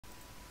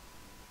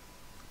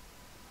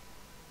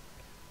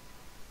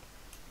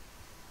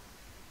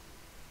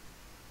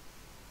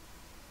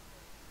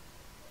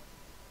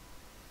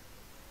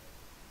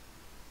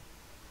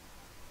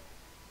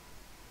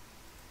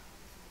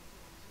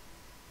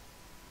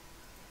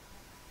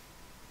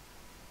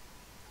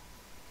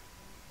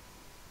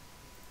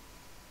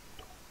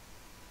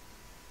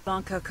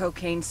Blanca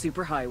cocaine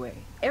superhighway.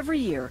 Every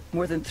year,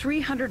 more than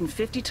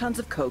 350 tons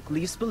of coke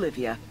leaves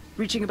Bolivia,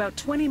 reaching about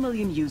 20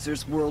 million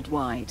users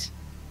worldwide.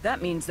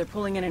 That means they're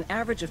pulling in an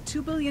average of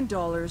 $2 billion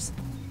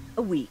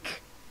a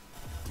week.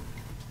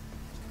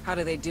 How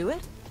do they do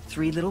it?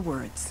 3 little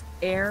words: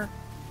 air,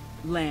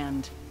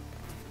 land,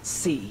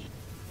 sea.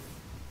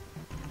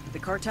 The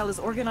cartel is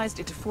organized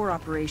into 4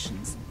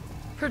 operations: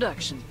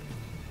 production,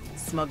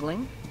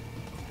 smuggling,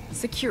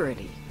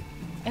 security,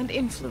 and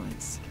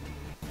influence.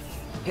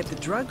 Hit the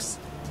drugs,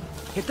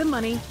 hit the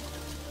money,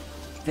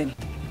 then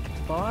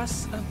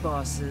boss of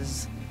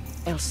bosses,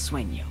 El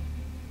Sueño.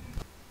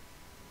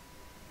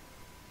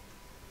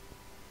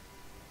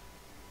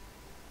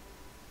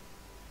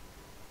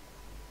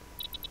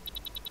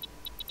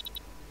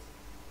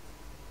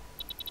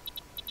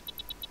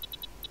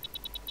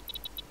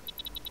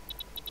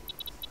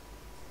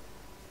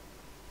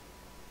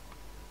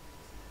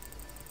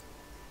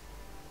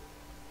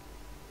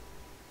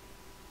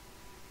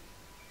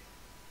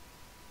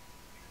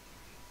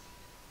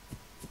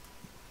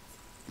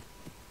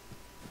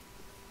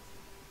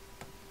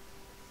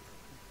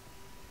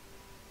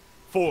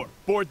 Four,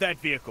 board that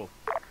vehicle.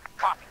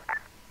 Copy.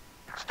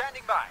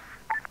 Standing by.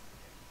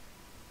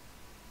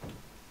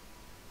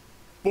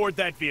 Board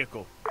that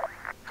vehicle.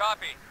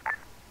 Copy.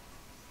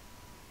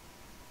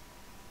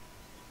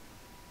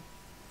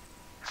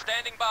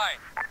 Standing by.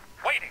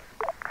 Waiting.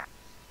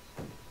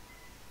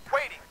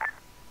 Waiting.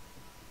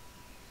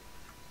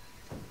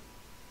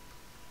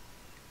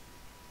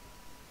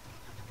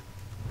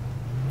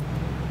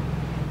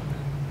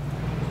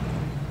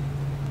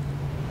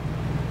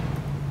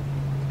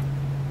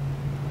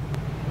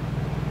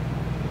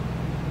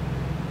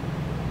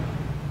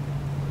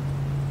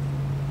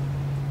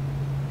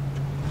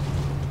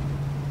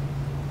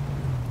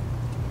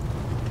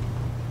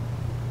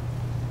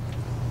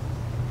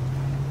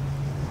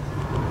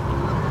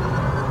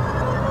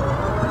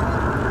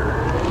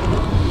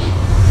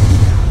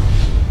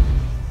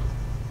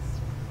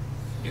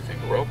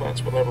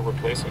 Will never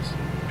replace us.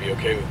 Be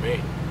okay with me.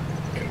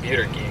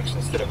 Computer geeks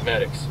instead of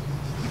medics.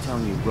 You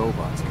telling me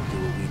robots can do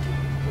what we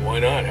do? Why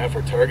not? Half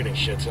our targeting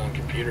shit's on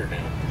computer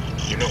now.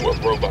 You know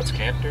what robots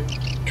can't do?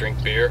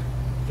 Drink beer,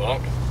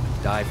 fuck,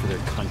 Die for their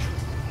country.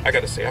 I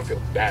gotta say, I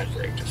feel bad for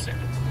HSM.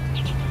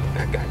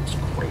 That guy was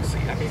crazy.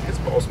 I mean, his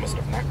balls must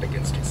have knocked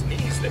against his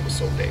knees. They were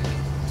so big.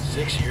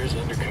 6 years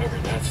undercover,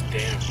 that's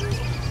damn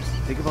brutal.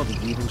 Think of all the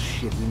evil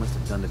shit we must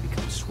have done to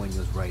become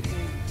Sueño's right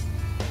hand.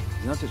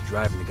 He's not just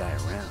driving the guy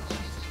around.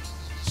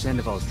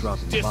 Sandoval's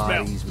dropping Dismount.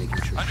 bodies, making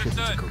sure shipments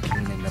of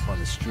cocaine end up on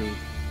the street,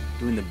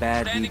 doing the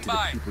bad Standing deed to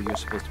by. the people you're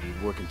supposed to be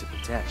working to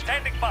protect.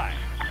 Standing by.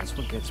 That's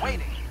what gets me.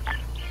 Waiting.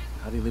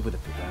 How do you live with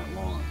it for that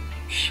long?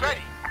 Shit.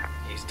 Ready.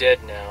 He's dead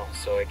now,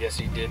 so I guess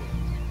he didn't.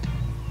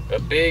 A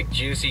big,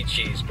 juicy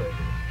cheeseburger.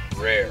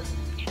 Rare.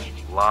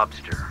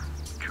 Lobster,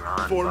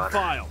 drawn Form butter.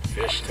 file.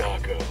 Fish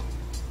taco.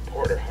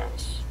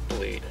 Porterhouse.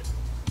 Bleeding.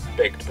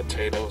 Baked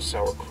potatoes,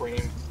 sour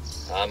cream.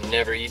 I'm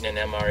never eating an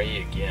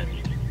MRE again.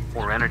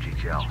 Or energy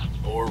gel,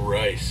 Or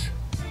rice.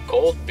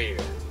 Cold beer.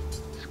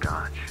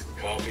 scotch.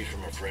 Coffee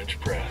from a French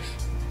press.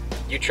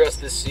 You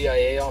trust this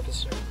CIA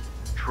officer?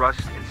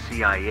 Trust and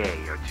CIA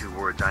are 2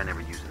 words I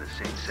never use in the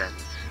same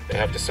sentence. They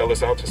have to sell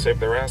us out to save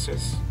their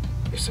asses.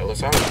 They sell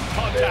us out. They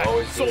Contact,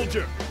 always do.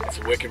 soldier. It's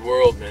a wicked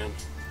world, man.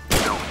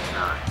 No, it's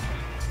not.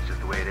 It's just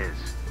the way it is.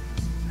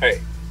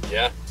 Hey,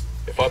 yeah?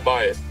 If I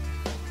buy it,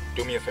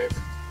 do me a favor.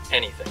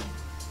 Anything.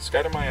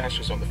 Scatter my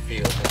ashes on the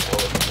field and tell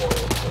it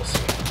memorial. We'll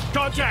see.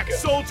 Contact, Go.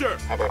 soldier.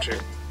 How about you?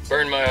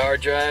 Burn my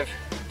hard drive.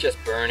 Just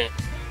burn it.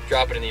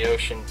 Drop it in the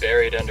ocean.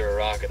 Bury it under a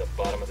rock at the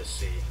bottom of the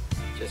sea.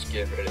 Just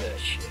get rid of that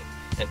shit.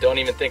 And don't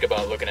even think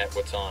about looking at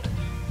what's on it.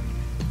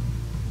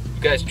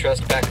 You guys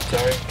trust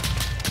Pakatari?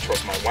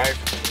 Trust my wife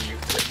and you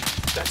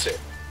 3. That's it.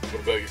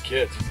 What about your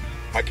kids?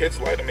 My kids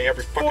lie to me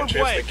every fucking Form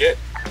chance blank. they get.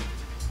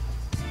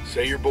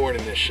 Say you're born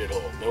in this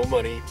shithole. No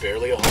money,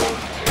 barely a home.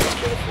 Parents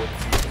can't afford to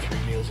feed you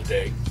 3 meals a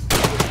day.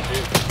 What do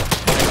you do?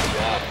 Find a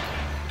job.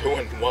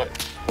 Doing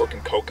what?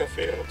 Working coca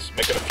fields?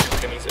 Making a few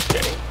pennies a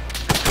day?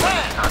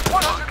 Plan.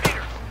 100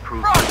 meters.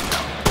 Prove Run.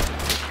 myself.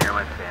 Take care of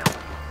my family.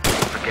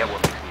 Forget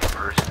what makes me a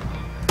person.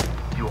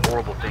 Do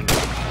horrible things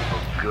that make me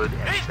both good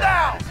and He's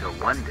bad down.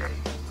 until one day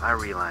I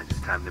realize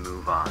it's time to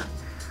move on.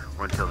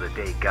 Or until the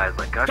day guys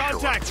like us show up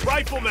Contact,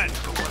 rifleman.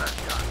 for what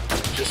I've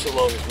done. Just so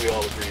long as we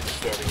all agree the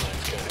starting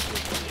line's kind of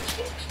clean with these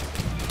folks.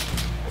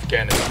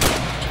 Afghanistan,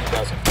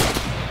 2000.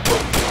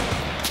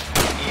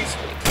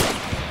 Easily.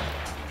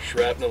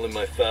 Shrapnel in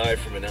my thigh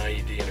from an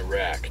IED in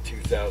Iraq,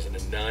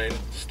 2009.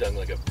 Stung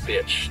like a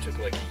bitch. Took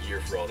like a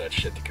year for all that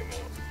shit to come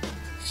out.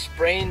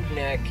 Sprained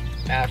neck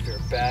after a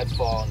bad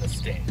fall in the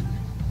stand.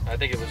 I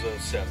think it was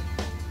 07.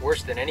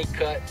 Worse than any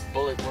cut,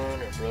 bullet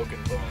wound, or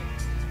broken bone.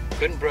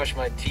 Couldn't brush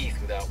my teeth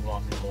without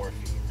wanting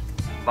morphine.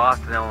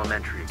 Boston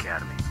Elementary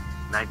Academy,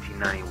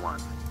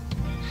 1991.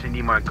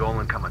 Cindy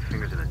Margolin cut my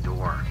fingers in a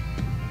door.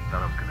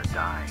 Thought I was gonna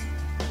die.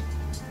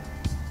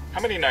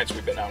 How many nights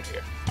we've been out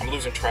here? I'm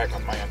losing track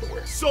on my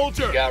underwear.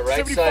 Soldier. You got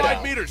right side 75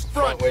 out, meters,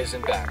 front. ways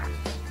and backwards.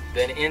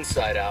 Then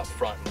inside out,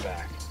 front and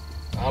back.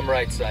 I'm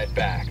right side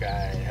back.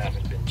 I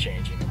haven't been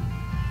changing them.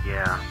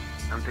 Yeah,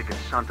 I'm thinking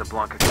Santa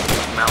Blanca can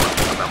smell it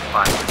from about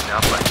 5 minutes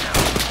out by now.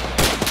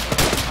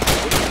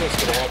 What do you think's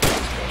gonna happen in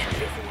this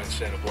country if and when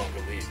Santa Blanca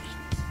leaves?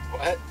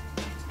 What?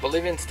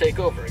 Bolivians take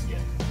over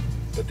again.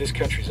 But this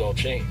country's all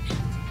changed.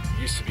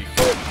 It used to be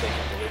FARC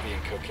taking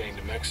Bolivian cocaine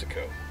to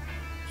Mexico.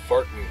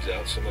 FARC moves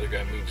out, some other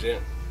guy moves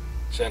in.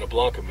 Santa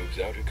Blanca moves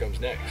out, who comes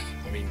next?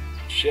 I mean,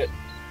 shit.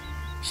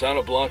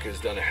 Santa Blanca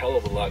has done a hell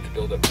of a lot to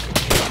build up the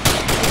cocaine.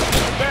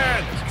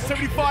 Man,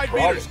 75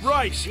 meters,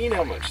 right! You've seen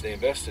how much they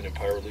invested in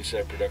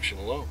pyrolysis production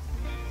alone.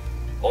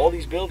 All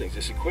these buildings,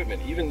 this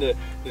equipment, even the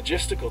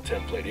logistical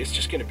template, it's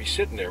just going to be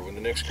sitting there when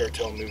the next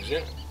cartel moves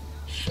in.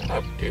 Shut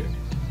up, dude.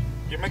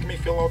 You're making me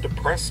feel all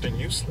depressed and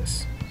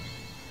useless.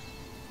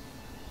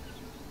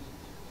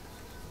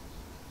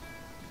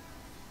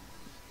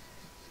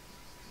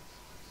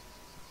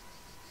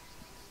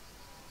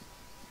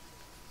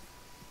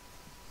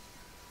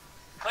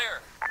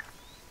 Clear.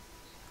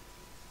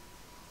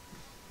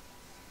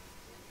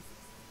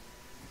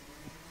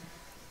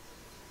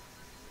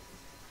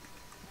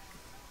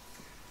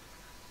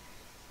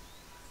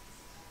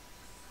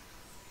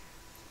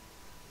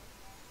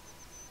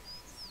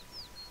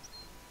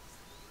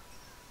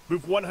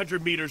 Move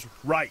 100 meters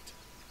right.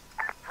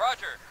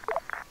 Roger.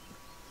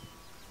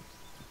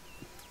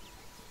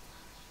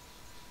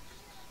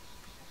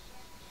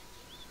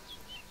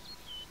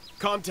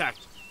 Contact.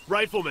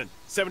 Rifleman,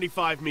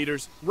 75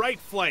 meters, right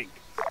flank.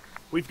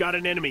 We've got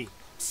an enemy.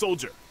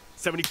 Soldier,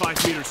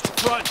 75 meters,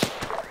 front.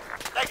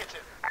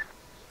 Negative.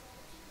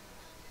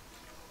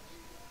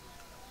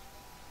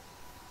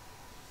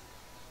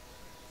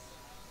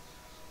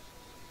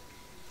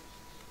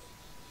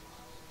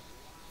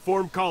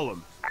 Form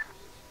column.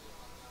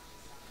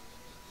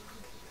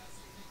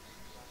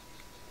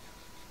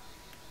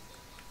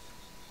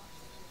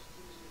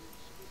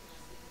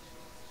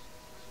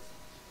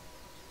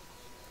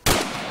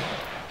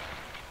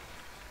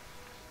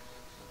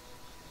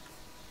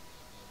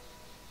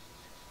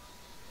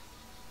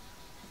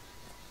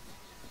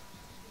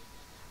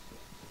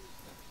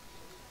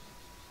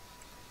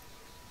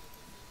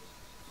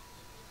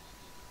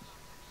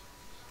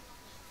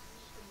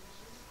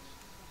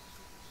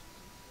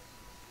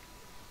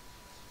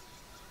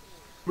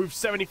 Move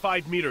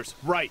 75 meters,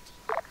 right.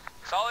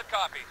 Solid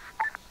copy.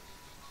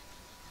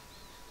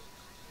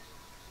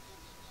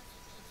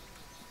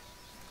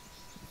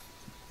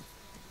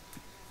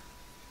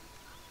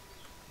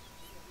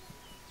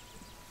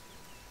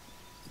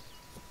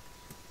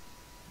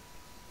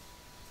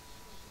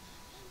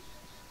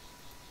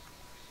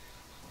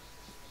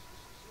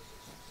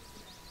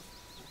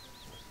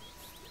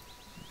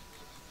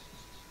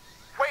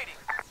 Waiting.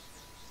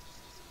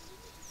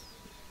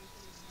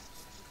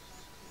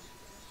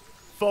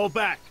 Fall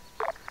back.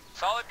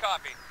 Solid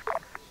copy.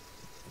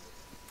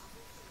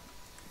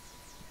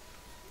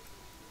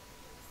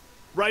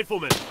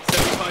 Rifleman,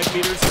 75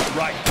 meters,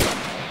 right.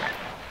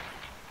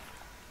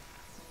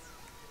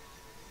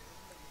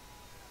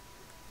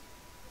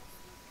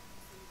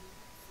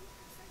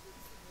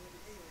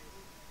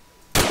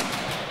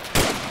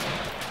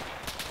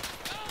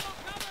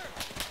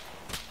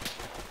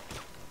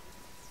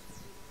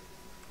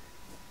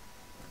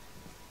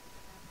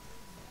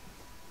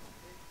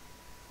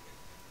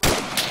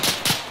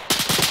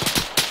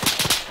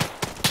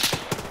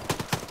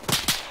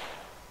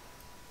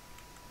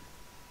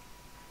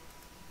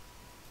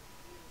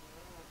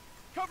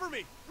 Cover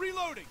me!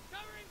 Reloading!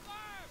 Covering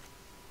fire!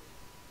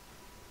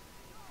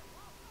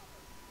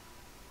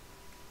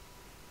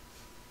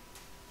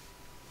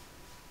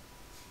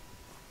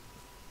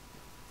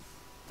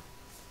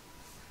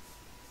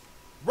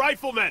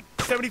 Riflemen!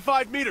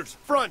 75 meters!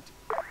 Front!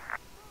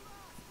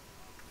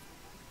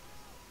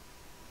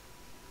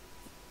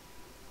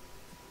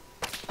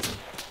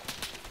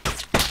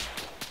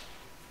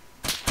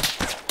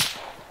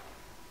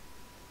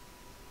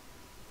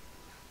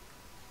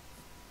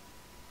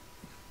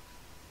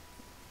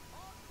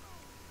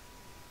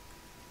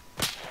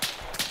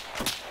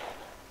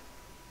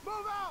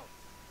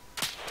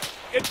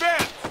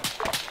 Advance!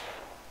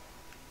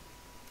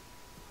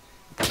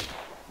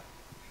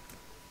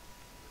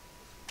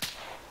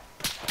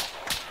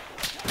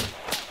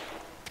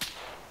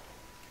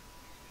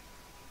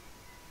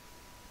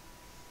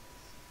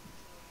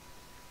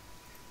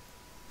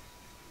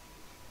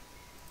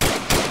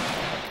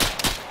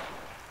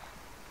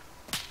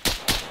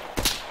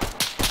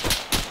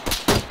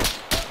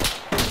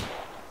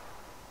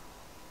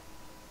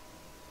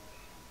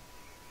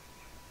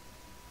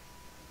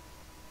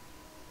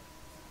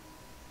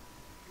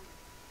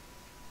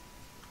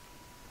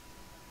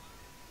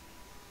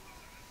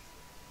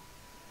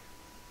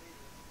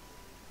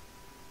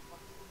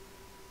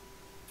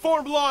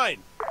 Form line!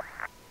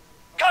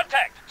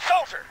 Contact!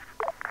 Soldier!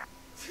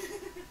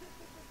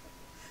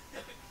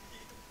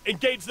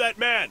 Engage that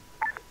man!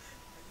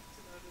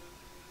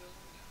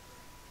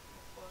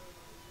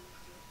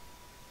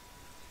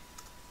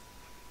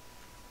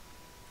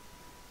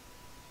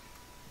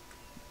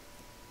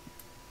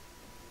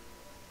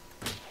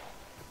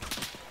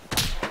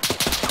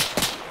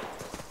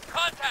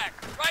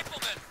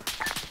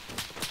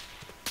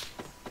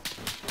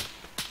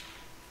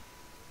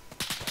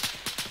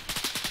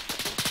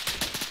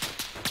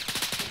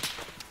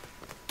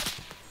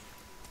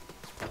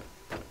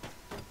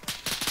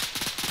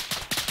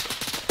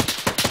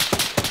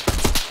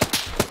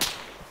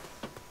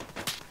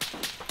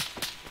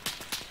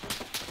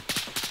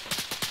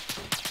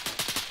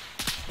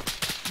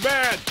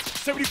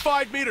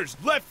 75 meters,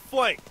 left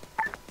flank.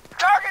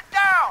 Target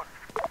down!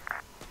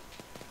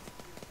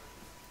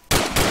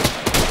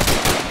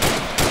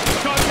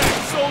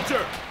 Contact,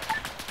 soldier!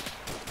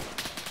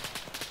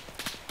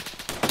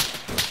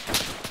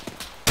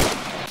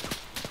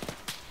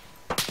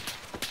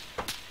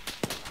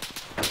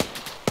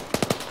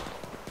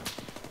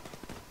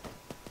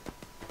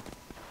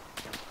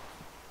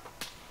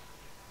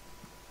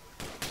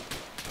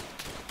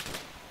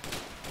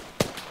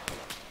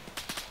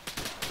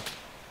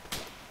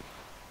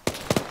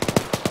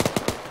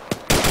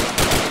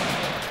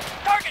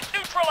 Target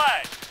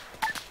neutralized!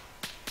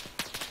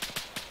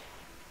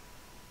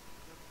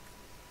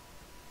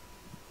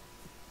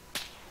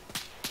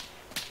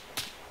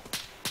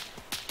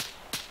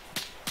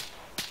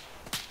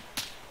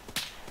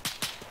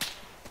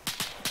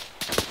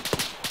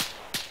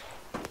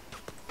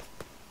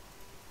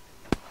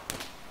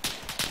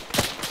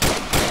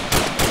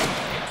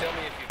 Tell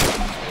me if you've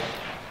heard this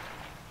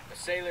story. A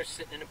sailor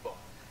sitting in a bar.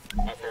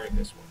 I've heard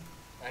this one.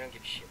 I don't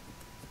give a shit.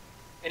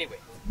 Anyway,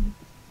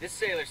 this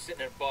sailor's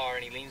sitting in a bar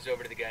and he leans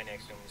over to the guy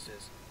next to him and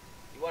says,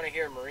 "You want to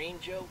hear a Marine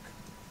joke?"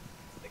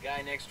 The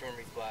guy next to him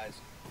replies,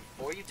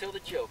 "Before you tell the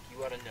joke,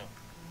 you ought to know.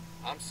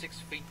 I'm 6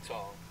 feet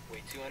tall,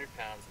 weigh 200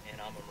 pounds,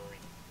 and I'm a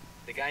Marine.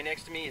 The guy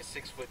next to me is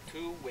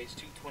 6'2", weighs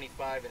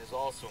 225, and is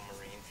also a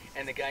Marine.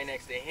 And the guy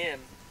next to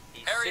him,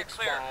 he's Area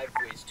clear. 6'5",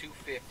 weighs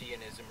 250,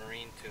 and is a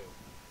Marine too."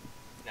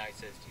 Now he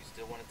says, "Do you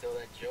still want to tell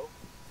that joke?"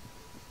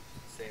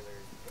 The sailor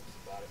thinks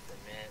about it for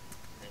a minute,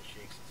 and then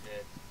shakes his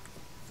head.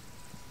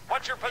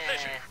 What's your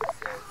position?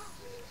 Says,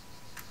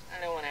 "I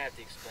don't want to have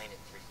to explain it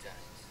 3 times.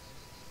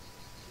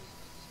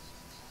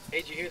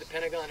 Hey, did you hear the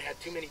Pentagon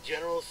had too many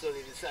generals, so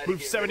they decided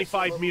Move to get rid of some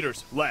 75 of them?"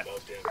 meters, left.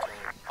 About damn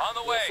time. On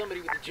the Well, way. somebody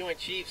with the Joint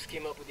Chiefs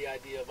came up with the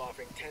idea of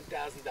offering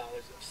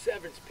 $10,000 of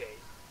severance pay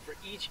for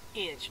each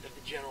inch of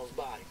the general's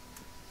body.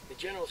 The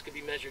generals could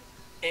be measured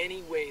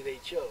any way they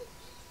chose.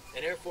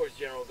 An Air Force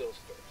general goes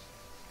first.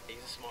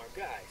 He's a smart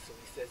guy, so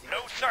he says he No,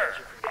 wants to sir.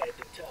 measure from head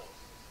to toe.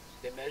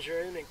 They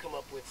measure him and come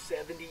up with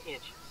 70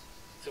 inches.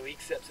 So he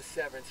accepts a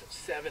severance of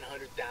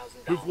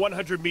 $700,000. Move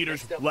 100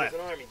 meters, Next up left.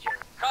 was an Army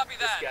general. Copy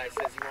This that. guy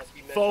says he wants to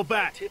be measured Fall from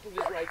back. the tip of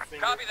his right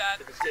finger Copy that.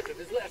 to the tip of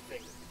his left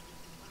finger.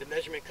 The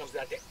measurement comes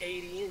out to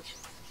 80 inches.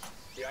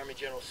 The Army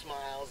general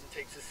smiles and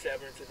takes a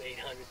severance of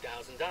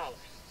 $800,000.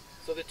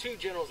 So the two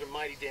generals are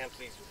mighty damn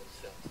pleased with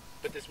themselves.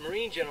 But this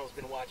Marine general's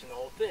been watching the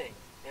whole thing,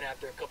 and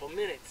after a couple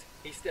minutes,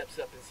 he steps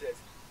up and says,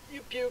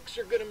 "You pukes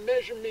are gonna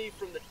measure me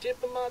from the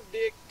tip of my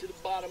dick to the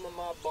bottom of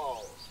my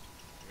balls."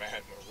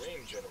 Man,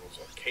 Marine generals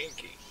are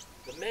kinky.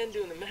 The men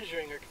doing the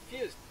measuring are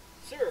confused.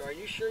 "Sir, are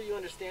you sure you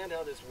understand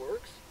how this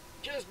works?"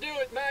 "Just do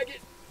it,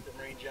 maggot," the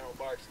Marine general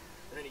barks,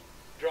 and then he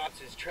drops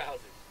his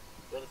trousers.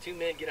 Well, the two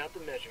men get out the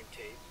measuring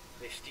tape,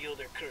 they steel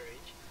their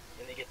courage,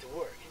 and they get to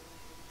work.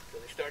 So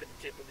they start at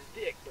the tip of his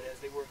dick, but as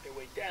they work their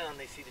way down,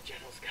 they see the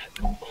general's got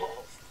no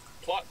balls.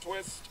 Plot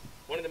twist.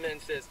 One of the men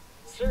says,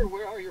 "Sir,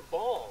 where are your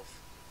balls?"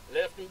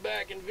 "Left them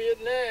back in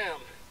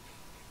Vietnam."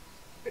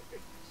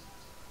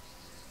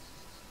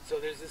 So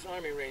there's this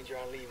Army Ranger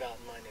on leave out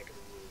in my neck of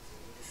the woods,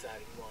 and he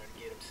decided he wanted to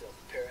get himself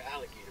a pair of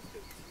alligator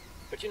boots.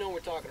 But you know, we're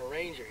talking a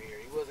Ranger here.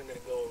 He wasn't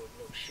going to go to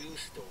no shoe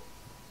store.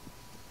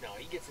 No,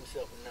 he gets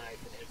himself a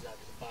knife and heads out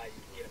to the bayou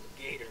to get him a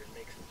gator and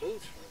make some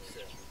boots for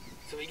himself.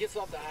 So he gets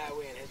off the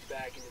highway and heads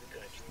back into the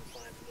country and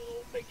finds a little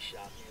old bake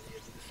shop near the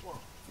edge of the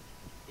swamp.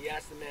 He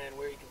asks the man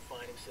where he can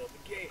find himself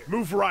a gator.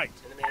 Move right.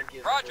 And the man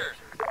gives Roger.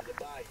 him directions to the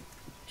bayou.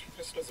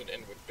 This doesn't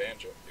end with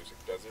banjo music,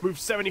 does it? Move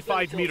 75 Let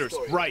me tell meters, the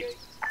story, right. okay?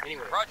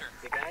 Anyway, Roger.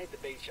 the guy at the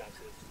bait shop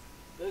says,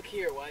 "Look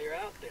here, while you're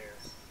out there,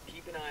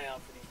 keep an eye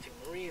out for these 2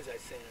 Marines I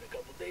sent in a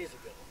couple days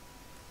ago.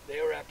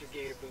 They were after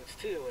gator boots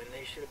too, and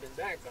they should have been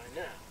back by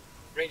now."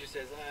 Ranger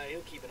says,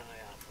 he'll keep an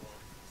eye out for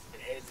him,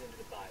 and heads into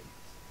the bayou.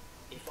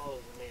 He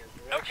follows the man's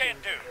directions No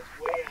can do. and heads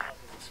way out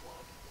in the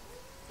swamp.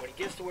 When he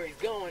gets to where he's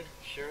going,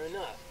 sure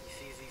enough,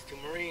 he sees these 2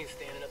 Marines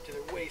standing up to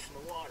their waists in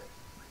the water.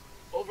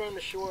 Over on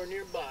the shore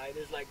nearby,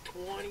 there's like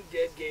 20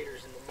 dead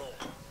gators in the mud.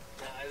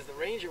 Now, as the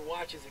Ranger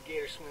watches the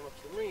gator swim up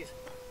to the Marines,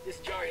 this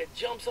jarhead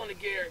jumps on the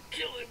gator,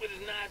 kills it with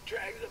his knife,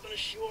 drags it up on the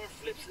shore,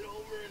 flips it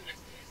over, and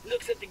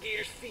looks at the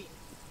gator's feet.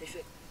 He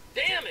said,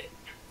 "Damn it!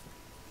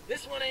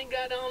 This one ain't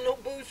got on no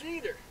boots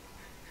either."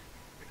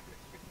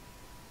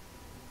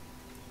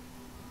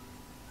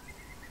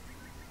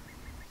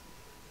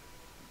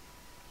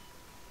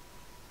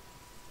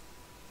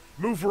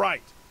 Move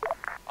right.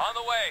 On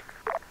the way.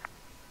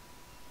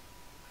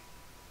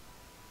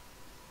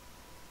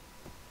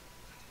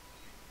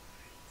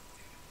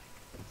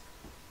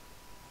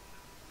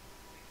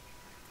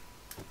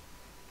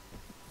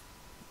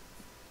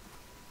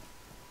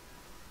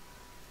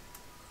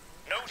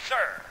 No,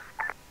 sir.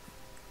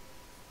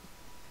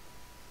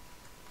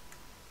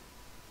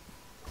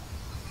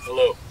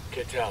 Hello,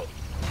 cartel.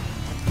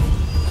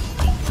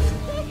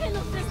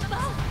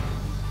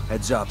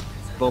 Heads up.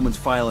 Bowman's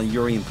file and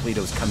Yuri and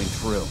Polito's coming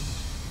through.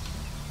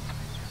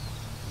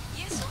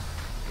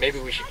 Maybe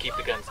we should keep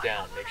the guns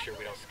down, make sure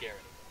we don't scare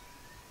anyone.